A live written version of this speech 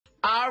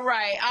All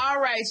right,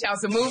 y'all.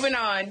 So moving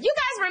on. You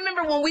guys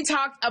remember when we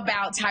talked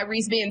about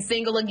Tyrese being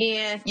single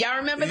again? Y'all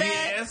remember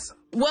that? Yes.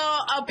 Well,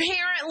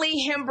 apparently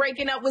him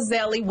breaking up with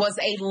Zelly was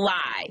a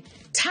lie.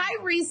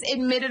 Tyrese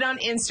admitted on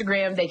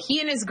Instagram that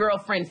he and his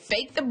girlfriend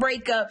faked the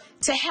breakup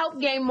to help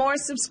gain more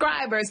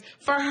subscribers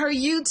for her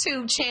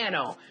YouTube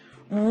channel.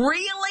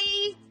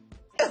 Really?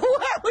 Why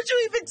would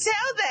you even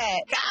tell that?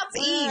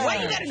 Why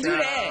you gotta do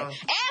that?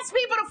 Ask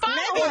people to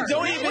follow her.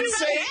 Don't even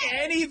say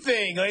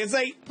anything. Like, it's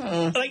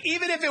like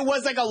even if it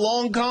was like a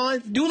long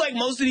con, do like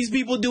most of these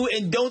people do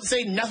and don't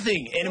say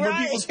nothing. And when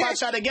people spot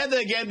y'all together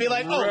again, be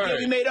like, oh, yeah,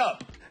 we made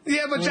up.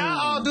 Yeah, but y'all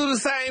all do the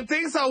same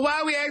thing, so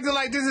why are we acting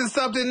like this is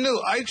something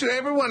new?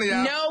 Every one of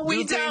y'all No, we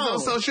do things don't. on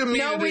social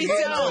media. No, we Do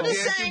don't. the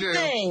Yes, same you do.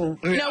 thing.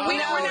 No, we're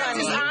not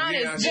just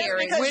honest,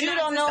 Gary. Because you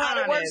don't know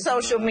how to work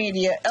social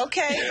media.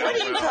 Okay, what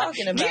are you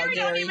talking about, Gary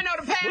don't even know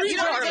the password. You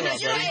don't even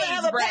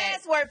have a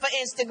password for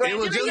Instagram. It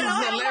was just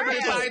a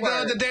celebrity fight the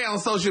other day on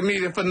social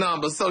media for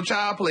numbers, so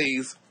child,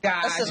 please.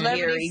 God, A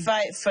celebrity Gary.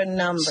 fight for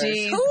numbers.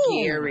 Jeez,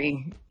 Who?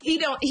 Gary.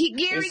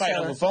 Gary. Fight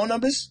over phone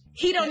numbers?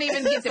 He don't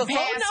even get the For phone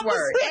password.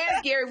 numbers?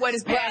 Ask Gary what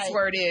his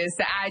password is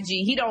to IG.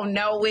 He don't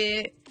know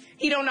it.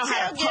 He don't know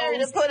how Tell to Gary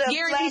post. to put a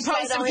Gary be flashlight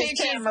posting on his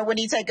pictures. camera when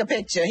he take a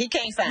picture. He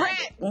can't find Brat,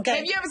 it. Okay.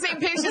 have you ever seen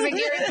pictures of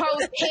Gary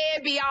post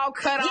head be all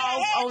cut off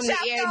head on the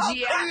chopped edge? off.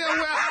 Yeah. Yeah,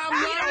 well,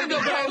 I'm learning,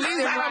 but at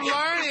least I'm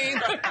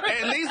learning.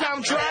 At least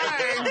I'm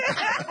trying.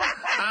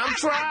 I'm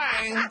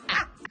trying.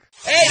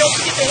 Hey, don't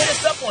forget to hit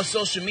us up on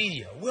social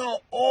media. We're on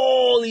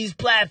all these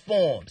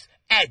platforms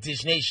at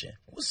Dish Nation.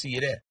 We'll see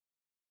you there.